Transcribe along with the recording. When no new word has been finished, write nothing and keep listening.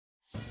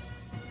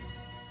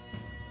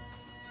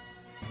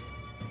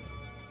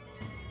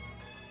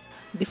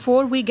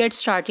Before we get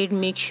started,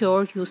 make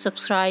sure you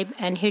subscribe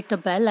and hit the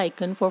bell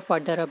icon for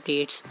further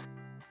updates.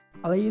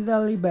 Alyssa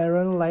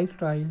LeBarron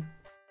lifestyle.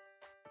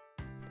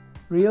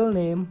 Real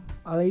name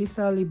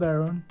Alyssa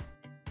LeBarron.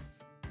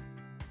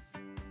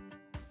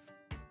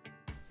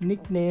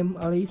 Nickname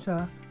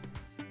Alyssa.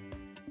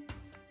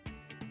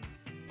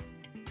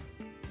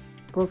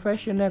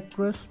 Profession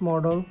actress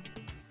model.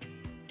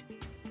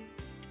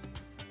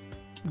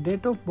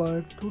 Date of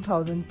birth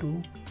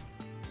 2002.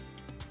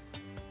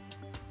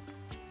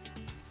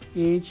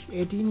 Age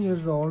 18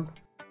 years old.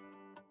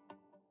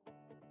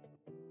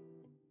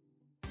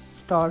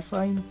 Star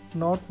sign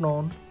not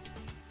known.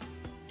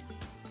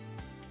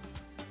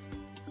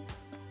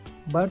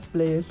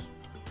 Birthplace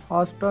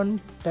Houston,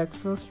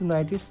 Texas,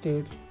 United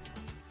States.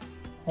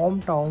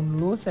 Hometown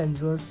Los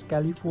Angeles,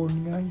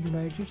 California,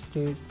 United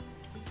States.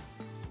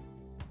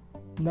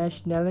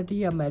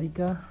 Nationality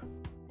America.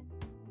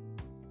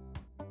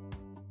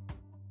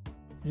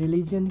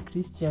 Religion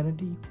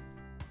Christianity.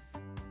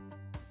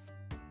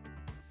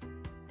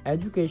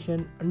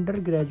 Education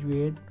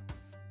undergraduate.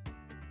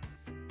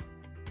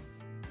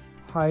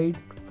 Height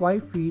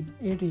 5 feet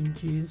 8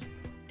 inches.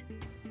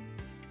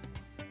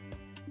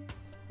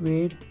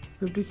 Weight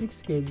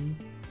 56 kg.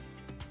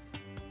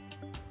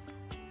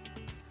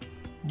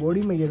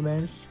 Body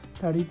measurements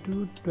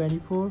 32,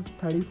 24,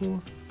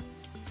 34.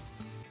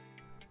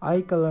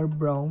 Eye color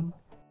brown.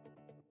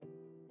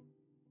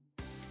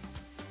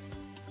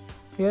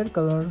 Hair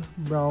color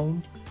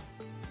brown.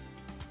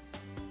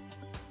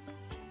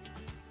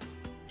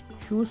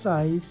 Shoe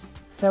size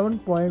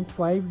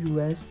 7.5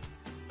 US.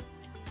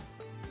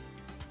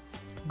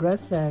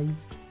 Dress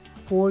size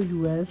 4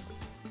 US.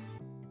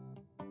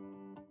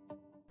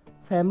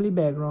 Family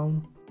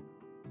background.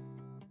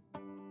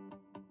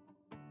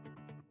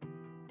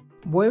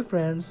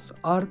 Boyfriends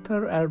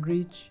Arthur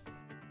Eldridge.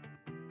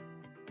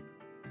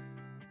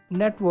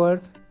 Net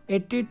worth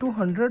 80 to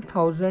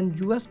 100,000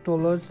 US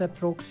dollars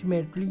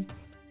approximately.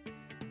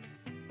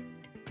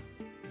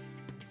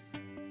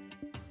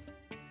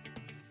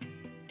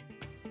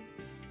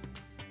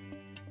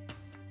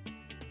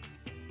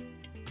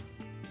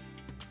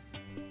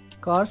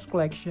 Cars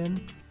collection.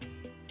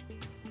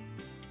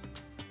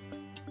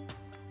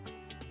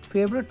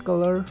 Favorite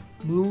color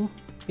blue,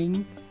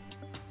 pink.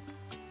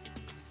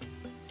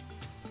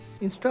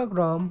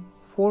 Instagram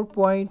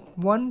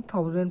 4.1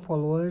 thousand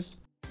followers.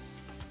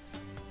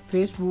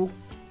 Facebook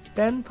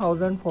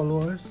 10,000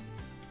 followers.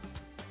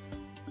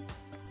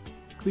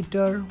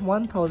 Twitter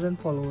 1,000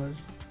 followers.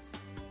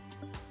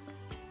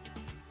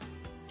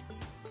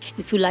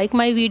 If you like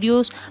my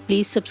videos,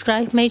 please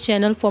subscribe my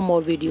channel for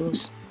more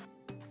videos.